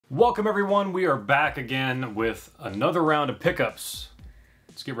Welcome everyone, we are back again with another round of pickups.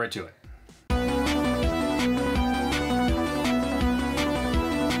 Let's get right to it.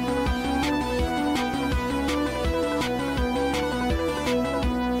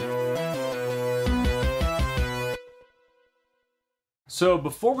 So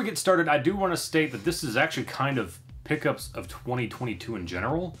before we get started, I do want to state that this is actually kind of pickups of 2022 in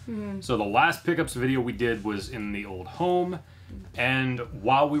general. So the last pickups video we did was in the old home. And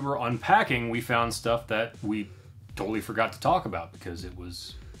while we were unpacking, we found stuff that we totally forgot to talk about because it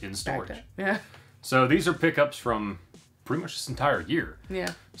was in storage. Yeah. So these are pickups from pretty much this entire year.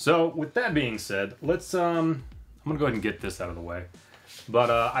 Yeah. So with that being said, let's I'm gonna go ahead and get this out of the way. But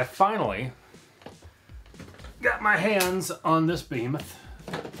I finally got my hands on this behemoth.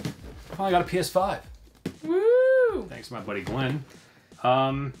 Finally got a PS5. Woo! Thanks to my buddy Glenn.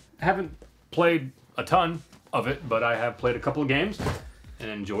 Haven't played a ton of it, but I have played a couple of games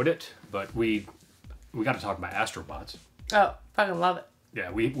and enjoyed it. But we got to talk about Astrobots. Oh, fucking love it. Yeah,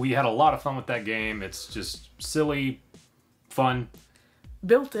 we had a lot of fun with that game. It's just silly, fun.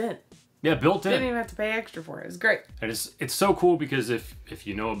 Built in. Yeah, built in. Didn't even have to pay extra for it. It's great. And it's so cool because if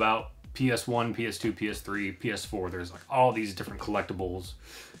you know about PS1, PS2, PS3, PS4, there's like all these different collectibles,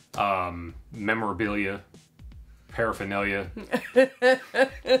 memorabilia, paraphernalia,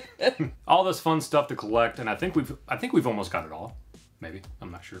 all this fun stuff to collect, and I think we've almost got it all. Maybe,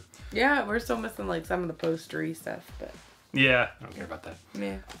 I'm not sure. Yeah, we're still missing like some of the postery stuff, but Yeah, I don't care about that.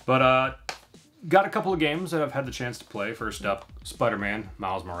 yeah. But got a couple of games that I've had the chance to play. First up, Spider-Man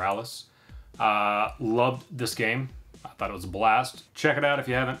Miles Morales. Loved this game. I thought it was a blast. Check it out if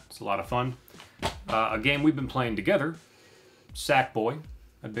you haven't. It's a lot of fun. A game we've been playing together, Sackboy: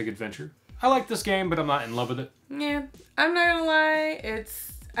 A Big Adventure. I like this game, but I'm not in love with it. Yeah, I'm not gonna lie.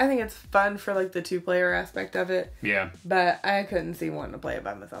 I think it's fun for like the 2-player aspect of it, Yeah. but I couldn't see wanting to play it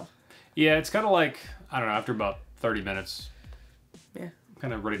by myself. Yeah, it's kind of like, I don't know, after about 30 minutes, Yeah.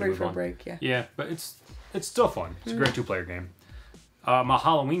 kind of ready to Ready move for a on. break, yeah. Yeah, but it's still fun. It's a great 2-player game. My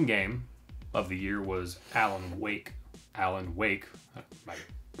Halloween game of the year was Alan Wake. Alan Wake. My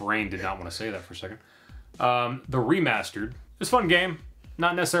brain did not want to say that for a second. The remastered. It's a fun game.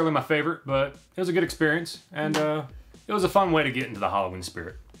 Not necessarily my favorite, but it was a good experience. And it was a fun way to get into the Halloween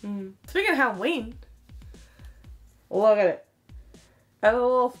spirit. Speaking of Halloween, look at it. That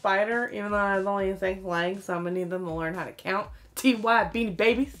little spider, even though it has only 6 legs, so I'm gonna need them to learn how to count. T.Y. Beanie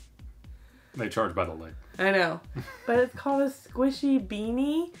Babies. They charge by the leg. I know. But it's called a squishy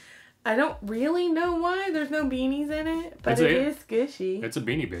beanie. I don't really know why there's no beanies in it, but it is squishy. It's a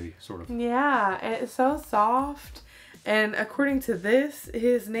Beanie Baby, sort of. Yeah, and it's so soft. And according to this,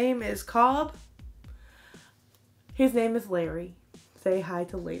 his name is Larry. Say hi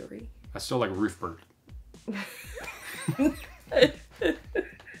to Larry. I still like Ruthbert.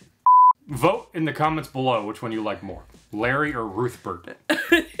 Vote in the comments below which one you like more, Larry or Ruthbert.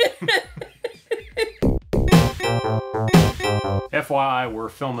 FYI, we're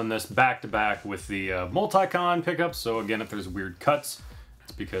filming this back to back with the Multicon pickups, so again, if there's weird cuts,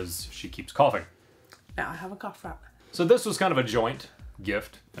 it's because she keeps coughing. Now I have a cough drop. So this was kind of a joint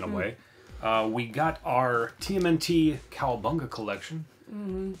gift, in a way. We got our TMNT Cowabunga collection.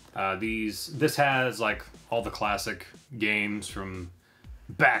 This has like all the classic games from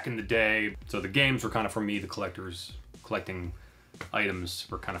back in the day. So the games were kind of for me, the collecting items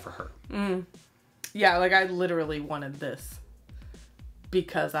were kind of for her. Yeah, like I literally wanted this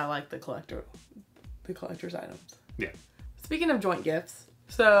because I like the collector's items. Yeah. Speaking of joint gifts,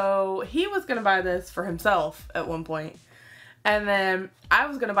 so he was gonna buy this for himself at one point, and then I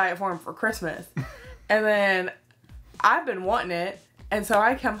was gonna buy it for him for Christmas, and then I've been wanting it, and so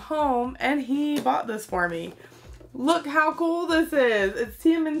I come home and he bought this for me. Look how cool this is! It's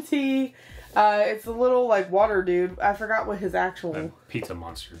TMNT. It's a little like water dude. I forgot what his actual Pizza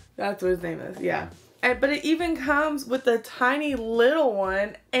Monster. That's what his name is. Yeah. But it even comes with the tiny little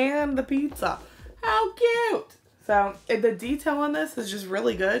one and the pizza. How cute! So the detail on this is just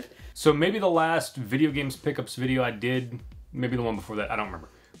really good. So maybe the last video games pickups video I did, maybe the one before that, I don't remember.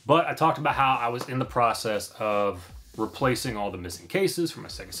 But I talked about how I was in the process of replacing all the missing cases from my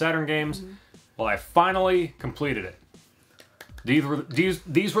Sega Saturn games. Well, I finally completed it. These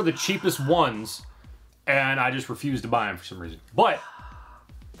were the cheapest ones, and I just refused to buy them for some reason. But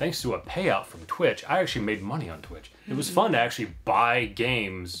thanks to a payout from Twitch, I actually made money on Twitch. It was fun to actually buy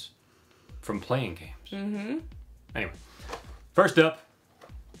games from playing games. Anyway, first up,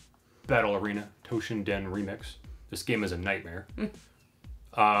 Battle Arena Toshin Den Remix. This game is a nightmare.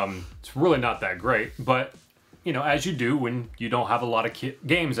 It's really not that great, but you know, as you do when you don't have a lot of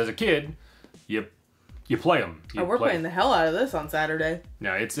games as a kid, you you play them. Oh, we're playing the hell out of this on Saturday.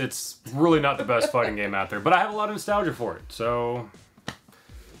 No, it's really not the best fighting game out there, but I have a lot of nostalgia for it, so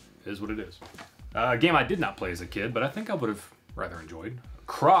it is what it is. A game I did not play as a kid, but I think I would have rather enjoyed.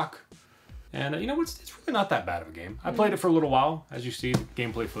 Croc. And you know, it's really not that bad of a game. I played it for a little while, as you see the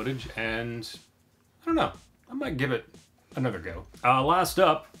gameplay footage, and I don't know. I might give it another go. Last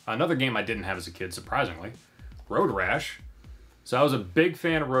up, another game I didn't have as a kid, surprisingly, Road Rash. So I was a big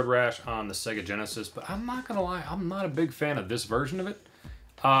fan of Road Rash on the Sega Genesis, but I'm not gonna lie, I'm not a big fan of this version of it.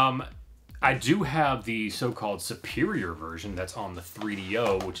 I do have the so-called superior version that's on the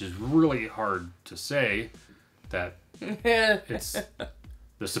 3DO, which is really hard to say that it's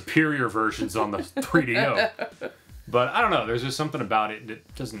the superior version's on the 3DO. But I don't know, there's just something about it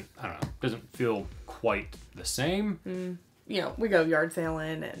that doesn't feel quite the same. You know, we go yard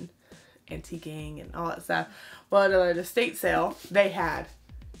sailing and antiquing and all that stuff. But at a estate sale, they had.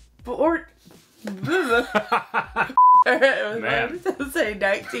 It was, Man. I was say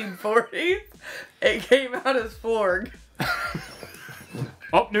 1940s. It came out as Florg.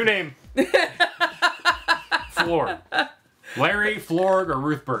 Oh, new name. Florg. Larry, Florg, or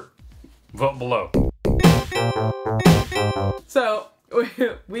Ruth Burt? Vote below. So,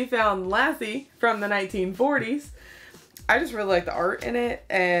 we found Lassie from the 1940s. I just really like the art in it.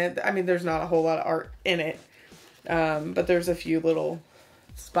 And, I mean, there's not a whole lot of art in it. But there's a few little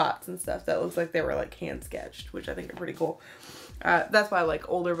spots and stuff that looks like they were, like, hand-sketched, which I think are pretty cool. That's why I like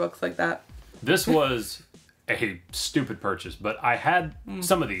older books like that. This was a stupid purchase, but I had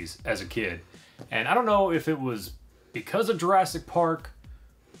some of these as a kid. And I don't know if it was because of Jurassic Park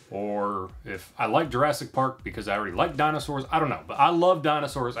or if I like Jurassic Park because I already like dinosaurs. I don't know. But I loved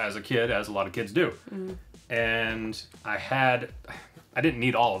dinosaurs as a kid, as a lot of kids do. And I didn't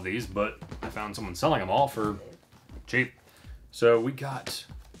need all of these, but I found someone selling them all for cheap. So we got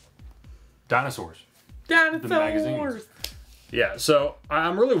dinosaurs. Dinosaurs! The magazines. Yeah, so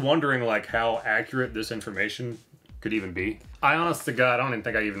I'm really wondering like how accurate this information could even be. I honest to God, I don't even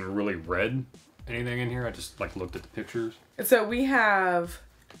think I even really read anything in here. I just like looked at the pictures. So we have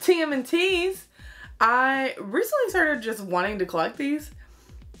TMNTs. I recently started just wanting to collect these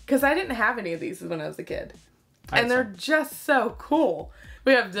because I didn't have any of these when I was a kid. And they're just so cool.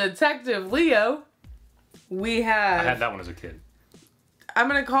 We have Detective Leo. I had that one as a kid. I'm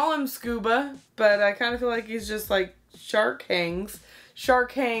going to call him Scuba, but I kind of feel like he's just like Shark Hangs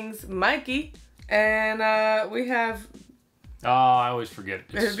Mikey. And we have... Oh, I always forget.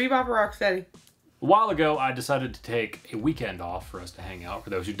 Bebop or Rocksteady. A while ago, I decided to take a weekend off for us to hang out. For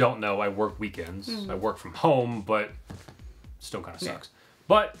those who don't know, I work weekends. I work from home, but still kind of sucks.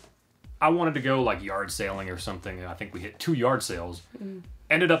 But I wanted to go like yard sailing or something. And I think we hit 2 yard sales.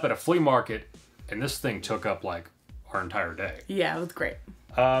 Ended up at a flea market, and this thing took up like our entire day. Yeah, it was great.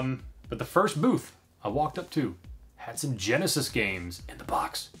 But the first booth I walked up to had some Genesis games in the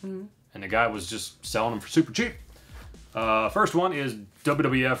box. And the guy was just selling them for super cheap. First one is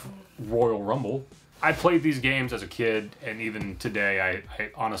WWF Royal Rumble. I played these games as a kid, and even today,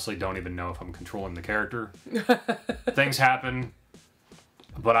 I honestly don't even know if I'm controlling the character. Things happen,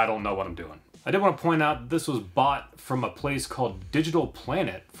 but I don't know what I'm doing. I did want to point out this was bought from a place called Digital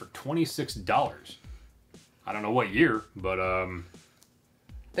Planet for $26. I don't know what year, but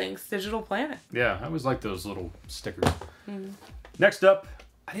Thanks, Digital Planet. yeah, I always like those little stickers. Next up,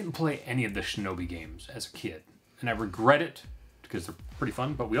 I didn't play any of the Shinobi games as a kid, and I regret it because they're pretty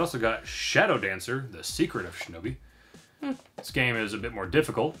fun. But we also got Shadow Dancer, The Secret of Shinobi. This game is a bit more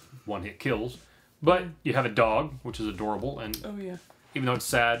difficult, one-hit kills, but you have a dog, which is adorable, and Oh, yeah. even though it's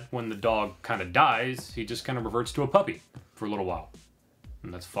sad, when the dog kind of dies, he just kind of reverts to a puppy for a little while.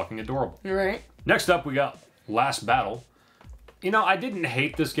 And that's fucking adorable. Right. Next up, we got Last Battle. You know, I didn't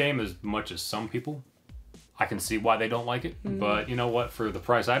hate this game as much as some people. I can see why they don't like it, but you know what? For the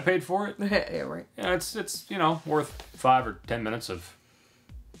price I paid for it, Yeah, right. yeah, it's you know, worth 5 or 10 minutes of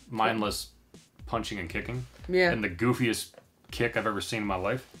mindless punching and kicking. Yeah. And the goofiest kick I've ever seen in my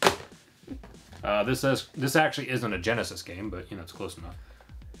life. This actually isn't a Genesis game, but you know, it's close enough.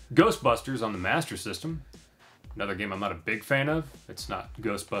 Ghostbusters on the Master System. Another game I'm not a big fan of. It's not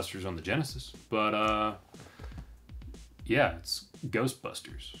Ghostbusters on the Genesis, but yeah, it's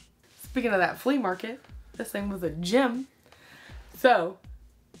Ghostbusters. Speaking of that flea market, this thing was a gym. So,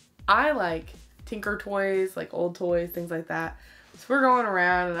 I like tinker toys, like old toys, things like that. So we're going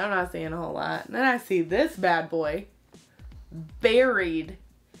around and I'm not seeing a whole lot. And then I see this bad boy buried,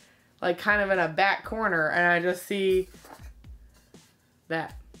 like kind of in a back corner, and I just see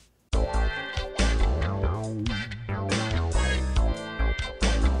that.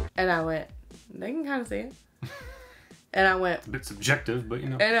 And I went, they can kind of see it. And I went, It's a bit subjective, but you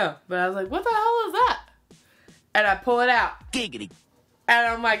know. I know, but I was like, what the hell is that? and I pull it out. Giggity. And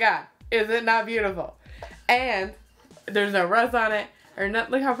oh my god, is it not beautiful? And there's no rust on it or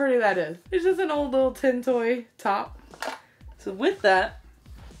nothing. Look how pretty that is. It's just an old little tin toy top. So with that,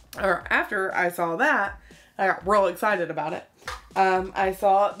 or after I saw that, I got real excited about it. I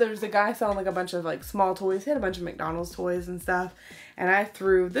saw there's a guy selling like a bunch of like small toys. He had a bunch of McDonald's toys and stuff, and I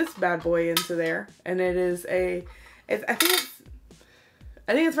threw this bad boy into there. And it is I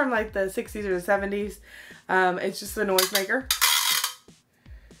think it's from like the 60s or the 70s. It's just a noisemaker.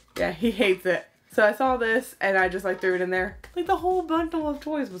 Yeah, he hates it. So I saw this and I just like threw it in there. Like the whole bundle of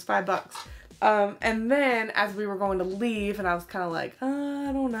toys was $5. And then as we were going to leave, and I was kind of like,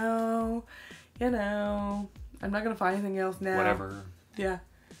 I don't know, I'm not gonna find anything else now. Whatever. Yeah.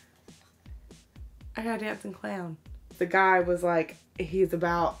 I got a dancing clown. The guy was like, he's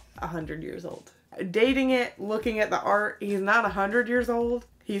about 100 years old. Dating it, looking at the art, he's not 100 years old.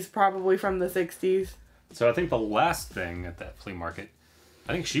 He's probably from the 60s. So I think the last thing at that flea market,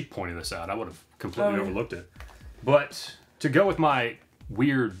 I think she pointed this out. I would have completely overlooked it. But to go with my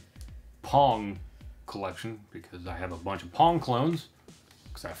weird Pong collection, because I have a bunch of Pong clones,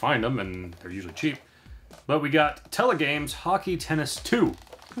 because I find them and they're usually cheap. But we got Telegames Hockey Tennis 2.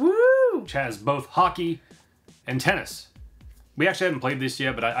 Woo! Which has both hockey and tennis. We actually haven't played this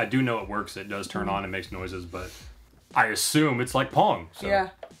yet, but I do know it works. It does turn on and makes noises, but I assume it's like Pong. So. Yeah.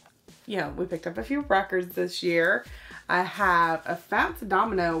 Yeah, we picked up a few records this year. I have a Fats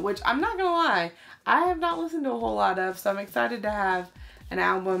Domino, which I'm not going to lie, I have not listened to a whole lot of, so I'm excited to have an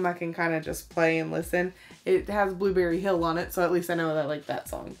album I can kind of just play and listen. It has Blueberry Hill on it, so at least I know that I like that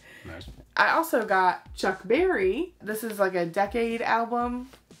song. Nice. I also got Chuck Berry. This is like a decade album,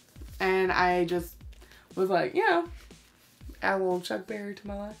 and I just was like, add a little Chuck Berry to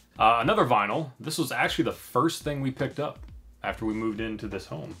my life. Another vinyl. This was actually the first thing we picked up after we moved into this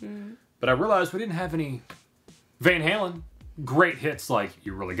home. Mm-hmm. But I realized we didn't have any Van Halen. Great hits like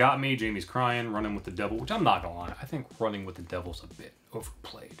You Really Got Me, Jamie's Crying, Running with the Devil, which I'm not going to lie, I think Running with the Devil's a bit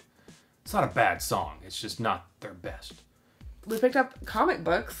overplayed. It's not a bad song. It's just not their best. We picked up comic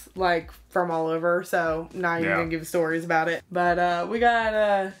books, like, from all over, so not even going to give stories about it. But we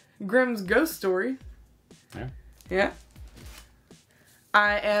got Grimm's Ghost Story. Yeah. Yeah.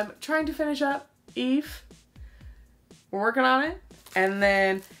 I am trying to finish up Eve. We're working on it. And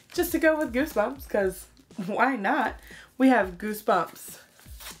then, just to go with Goosebumps, because why not? We have Goosebumps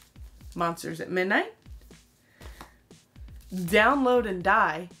Monsters at Midnight, Download and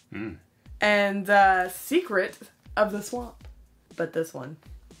Die, and Secret of the Swamp. But this one,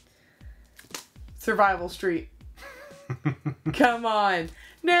 Survival Street. Come on.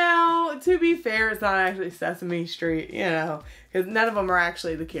 Now, to be fair, it's not actually Sesame Street, because none of them are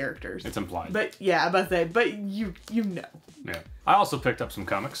actually the characters. It's implied. But yeah, I'm about to say, but you know. Yeah. I also picked up some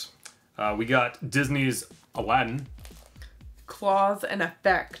comics. We got Disney's Aladdin. Clause and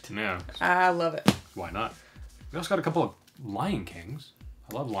Effect. Yeah. I love it. Why not? We also got a couple of Lion Kings.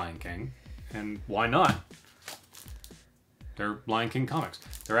 I love Lion King. And why not? They're Lion King comics.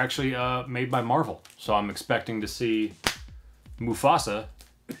 They're actually made by Marvel. So I'm expecting to see Mufasa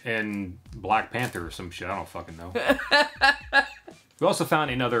in Black Panther or some shit. I don't fucking know. We also found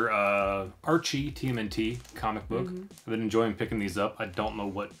another Archie TMNT comic book. I've been enjoying picking these up. I don't know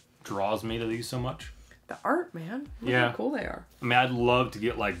what draws me to these so much. The art, man. Look Yeah. how cool they are. I mean, I'd love to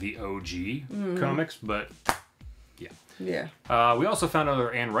get like the OG comics, but yeah. Yeah. We also found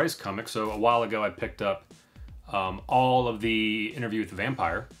another Anne Rice comic. So a while ago, I picked up all of the Interview with the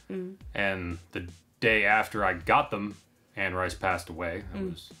Vampire, and the day after I got them, Anne Rice passed away.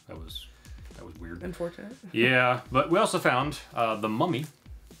 That was weird. Unfortunate. Yeah, but we also found The Mummy,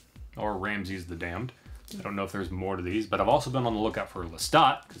 or Ramses the Damned. I don't know if there's more to these, but I've also been on the lookout for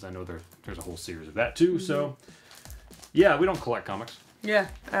Lestat, because I know there's a whole series of that too. So, yeah, we don't collect comics. Yeah,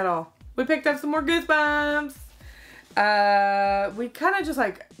 at all. We picked up some more Goosebumps. We kind of just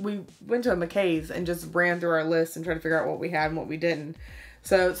we went to a McKay's and just ran through our list and tried to figure out what we had and what we didn't.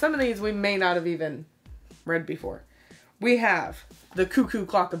 So some of these we may not have even read before. We have The Cuckoo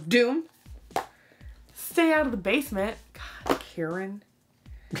Clock of Doom. Stay Out of the Basement. God, Karen.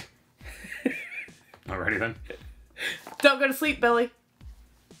 Alrighty then. Don't Go to Sleep, Billy.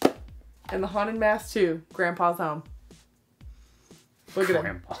 And The Haunted Mask 2, Grandpa's Home. Look at it.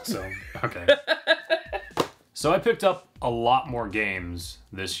 Grandpa's Home. Okay. So I picked up a lot more games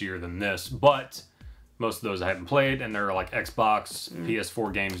this year than this, but most of those I haven't played, and they're like Xbox,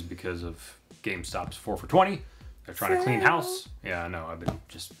 PS4 games because of GameStop's 4 for $20. They're trying to clean house. Yeah, I know. I've been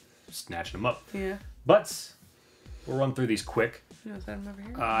just snatching them up. Yeah. But we'll run through these quick. You want to set them over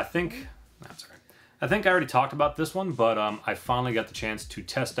here? I think that's all right. I think I already talked about this one, but I finally got the chance to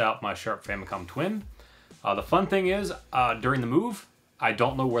test out my Sharp Famicom Twin. The fun thing is, during the move, I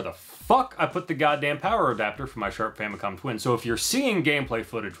don't know where the fuck I put the goddamn power adapter for my Sharp Famicom Twin. So if you're seeing gameplay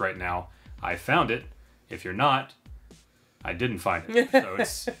footage right now, I found it. If you're not, I didn't find it. So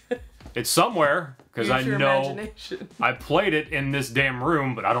it's somewhere, because I know I played it in this damn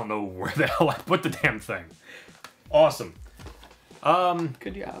room, but I don't know where the hell I put the damn thing. Awesome.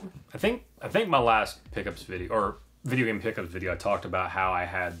 Good job. I think my last pickups video, or video game pickups video, I talked about how I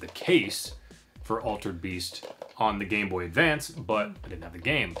had the case for Altered Beast on the Game Boy Advance, but I didn't have the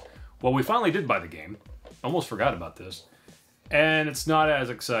game. Well, we finally did buy the game. Almost forgot about this. And it's not as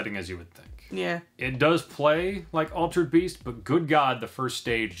exciting as you would think. Yeah. It does play like Altered Beast, but good God, the first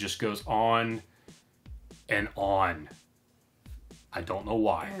stage just goes on and on. I don't know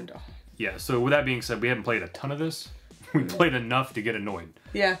why. Yeah, so with that being said, we haven't played a ton of this. We played enough to get annoyed.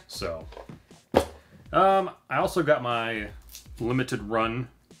 Yeah. So, I also got my limited run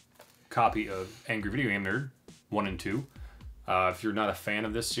copy of Angry Video Game Nerd 1 and 2. If you're not a fan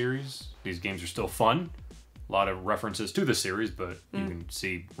of this series, these games are still fun. A lot of references to the series, but you can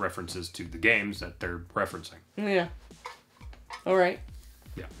see references to the games that they're referencing. Yeah. All right.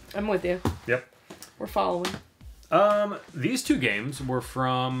 Yeah. I'm with you. Yep. We're following. These two games were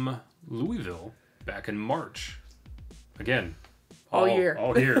from Louisville back in March. Again, all year.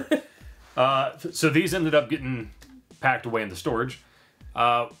 All year. So these ended up getting packed away in the storage.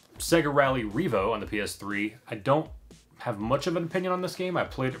 Sega Rally Revo on the PS3. I don't have much of an opinion on this game. I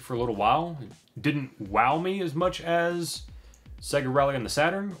played it for a little while. It didn't wow me as much as Sega Rally on the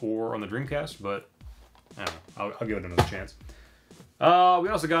Saturn or on the Dreamcast, but I don't know. I'll give it another chance. We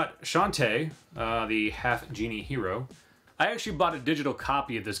also got Shantae, the Half Genie Hero. I actually bought a digital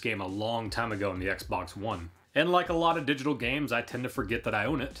copy of this game a long time ago on the Xbox One. And like a lot of digital games, I tend to forget that I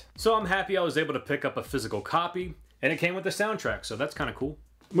own it. So I'm happy I was able to pick up a physical copy, and it came with the soundtrack, so that's kind of cool.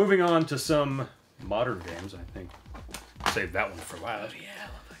 Moving on to some modern games, I think. Save that one for last. Oh, yeah, I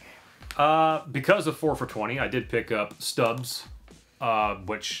love that game. Because of 4 for 20, I did pick up Stubbs,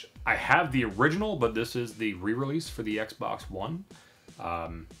 which I have the original, but this is the re-release for the Xbox One.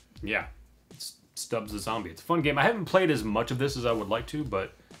 Yeah, it's Stubbs the Zombie. It's a fun game. I haven't played as much of this as I would like to,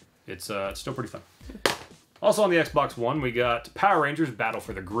 but it's still pretty fun. Also on the Xbox One, we got Power Rangers Battle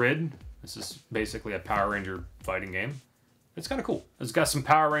for the Grid. This is basically a Power Ranger fighting game. It's kind of cool. It's got some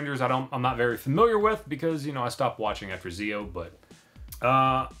Power Rangers I'm not very familiar with because, I stopped watching after Zeo, but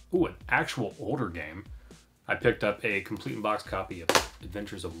an actual older game. I picked up a complete in box copy of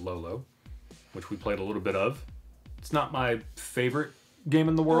Adventures of Lolo, which we played a little bit of. It's not my favorite game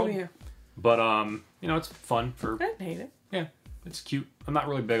in the world. Oh, yeah. But it's fun for I didn't hate it. Yeah, it's cute. I'm not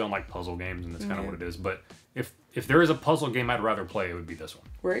really big on like puzzle games, and that's kind of what it is, but if there is a puzzle game I'd rather play, it would be this one.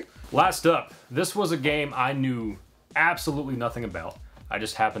 Right. Last up, this was a game I knew absolutely nothing about. I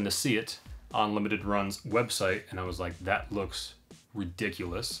just happened to see it on Limited Run's website, and I was like, that looks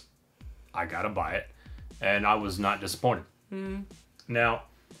ridiculous. I gotta buy it. And I was not disappointed. Now,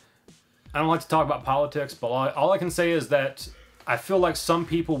 I don't like to talk about politics, but all I can say is that I feel like some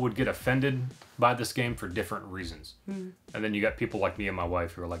people would get offended by this game for different reasons. And then you got people like me and my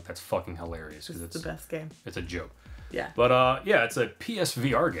wife who are like, that's fucking hilarious. It's the best game. It's a joke. Yeah. But it's a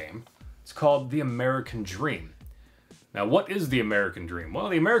PSVR game. It's called The American Dream. Now, what is the American Dream? Well,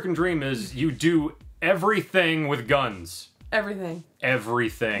 the American Dream is you do everything with guns. Everything.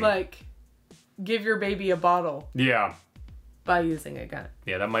 Everything. Like, give your baby a bottle. Yeah. By using a gun.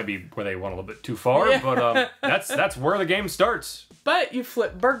 Yeah, that might be where they went a little bit too far, but that's where the game starts. But you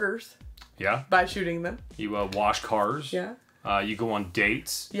flip burgers. Yeah. By shooting them. You wash cars. Yeah. You go on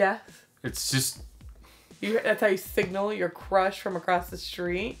dates. Yeah. It's just... that's how you signal your crush from across the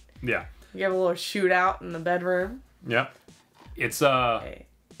street. Yeah. You have a little shootout in the bedroom. Yep. It's it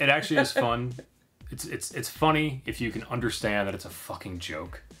actually is fun. It's funny if you can understand that it's a fucking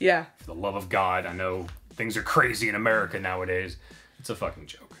joke. Yeah. For the love of God, I know things are crazy in America nowadays. It's a fucking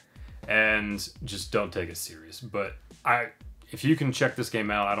joke. And just don't take it serious. But if you can check this game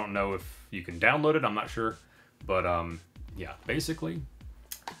out, I don't know if you can download it, I'm not sure. But basically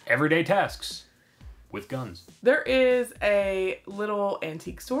everyday tasks with guns. There is a little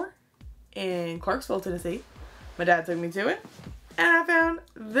antique store in Clarksville, Tennessee. My dad took me to it, and I found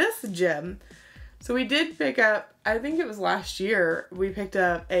this gem. So we did pick up, I think it was last year, we picked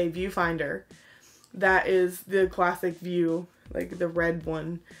up a viewfinder that is the classic view, like the red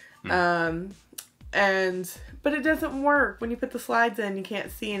one. But it doesn't work. When you put the slides in, you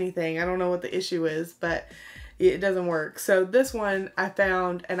can't see anything. I don't know what the issue is, but it doesn't work. So this one I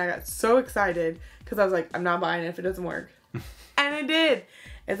found, and I got so excited because I was like, I'm not buying it if it doesn't work. And it did.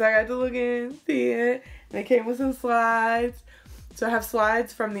 And so I got to look in, see it, and it came with some slides. So I have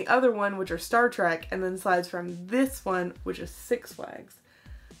slides from the other one, which are Star Trek, and then slides from this one, which is Six Flags.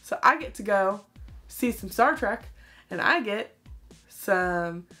 So I get to go see some Star Trek, and I get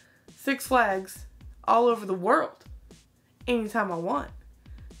some Six Flags all over the world anytime I want.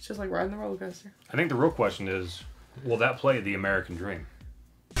 It's just like riding the roller coaster. I think the real question is, will that play the American Dream?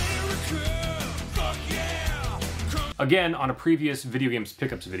 Again, on a previous video games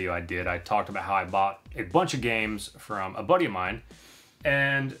pickups video I talked about how I bought a bunch of games from a buddy of mine,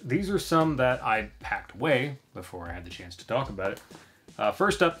 and these are some that I packed away before I had the chance to talk about it.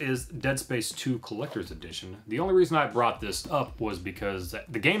 First up is Dead Space 2 Collector's Edition. The only reason I brought this up was because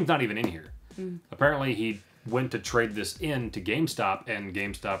the game's not even in here. Apparently he went to trade this in to GameStop, and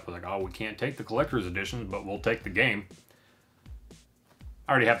GameStop was like, oh, we can't take the Collector's Edition, but we'll take the game.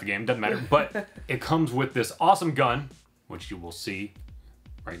 I already have the game, doesn't matter. But it comes with this awesome gun, which you will see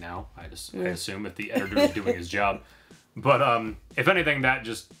right now, I assume, if the editor is doing his job. But if anything, that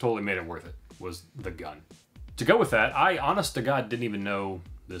just totally made it worth it, was the gun. To go with that, I, honest to God, didn't even know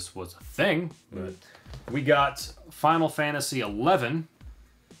this was a thing. But we got Final Fantasy XI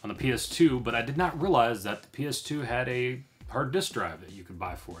on the PS2, but I did not realize that the PS2 had a hard disk drive that you could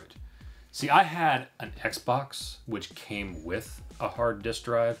buy for it. See, I had an Xbox which came with a hard disk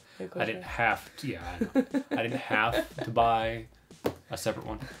drive. I didn't have to. Yeah, I know. I didn't have to buy a separate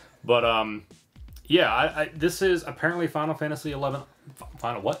one. But yeah, this is apparently Final Fantasy 11.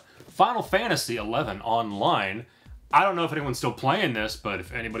 Final Fantasy 11 online. I don't know if anyone's still playing this, but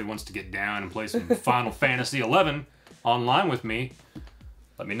if anybody wants to get down and play some Final Fantasy 11 online with me,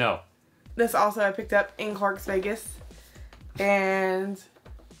 let me know. This also I picked up in Clarks Vegas, and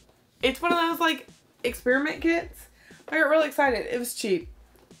it's one of those like experiment kits. I got really excited. It was cheap,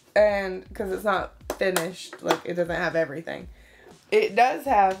 and because it's not finished, like it doesn't have everything. It does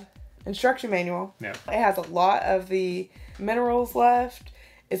have instruction manual. Yeah. It has a lot of the minerals left.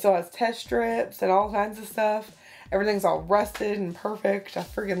 It still has test strips and all kinds of stuff. Everything's all rusted and perfect. I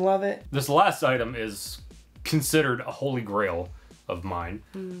freaking love it. This last item is considered a holy grail of mine.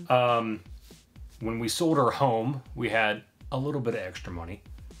 When we sold our home, we had a little bit of extra money.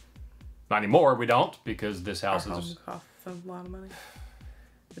 Not anymore, we don't, because this house Our is... home costs a lot of money.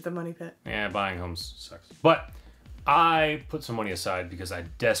 It's a money pit. Yeah, buying homes sucks. But I put some money aside because I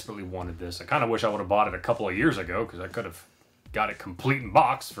desperately wanted this. I kind of wish I would have bought it a couple of years ago, because I could have got it complete in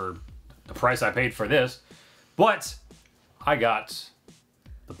box for the price I paid for this. But I got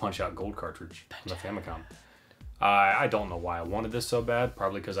the Punch-Out Gold cartridge from the Famicom. I don't know why I wanted this so bad.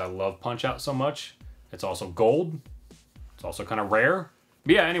 Probably because I love Punch-Out so much. It's also gold. It's also kind of rare.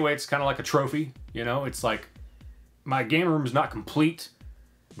 But yeah, anyway, it's kind of like a trophy. You know, it's like my game room is not complete,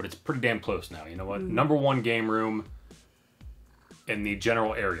 but it's pretty damn close now. You know what? Number one game room in the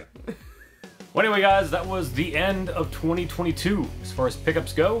general area. Well, anyway, guys, that was the end of 2022 as far as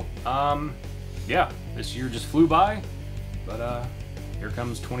pickups go. Yeah, this year just flew by, but here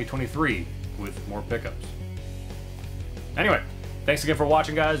comes 2023 with more pickups. Anyway, thanks again for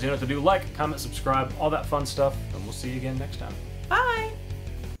watching, guys. You know what to do. Like, comment, subscribe, all that fun stuff, and we'll see you again next time. Bye.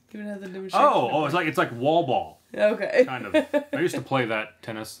 Give another demonstration. Oh, it's like wall ball. Okay. Kind of. I used to play that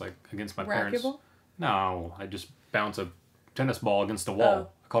tennis like against my parents. Racquetball? No, I just bounce a tennis ball against the wall. Oh.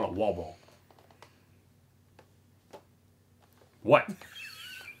 I call it wall ball. What?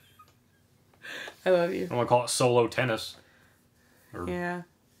 I love you. I don't want to call it solo tennis. Or Yeah.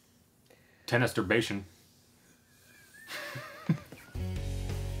 tennis masturbation.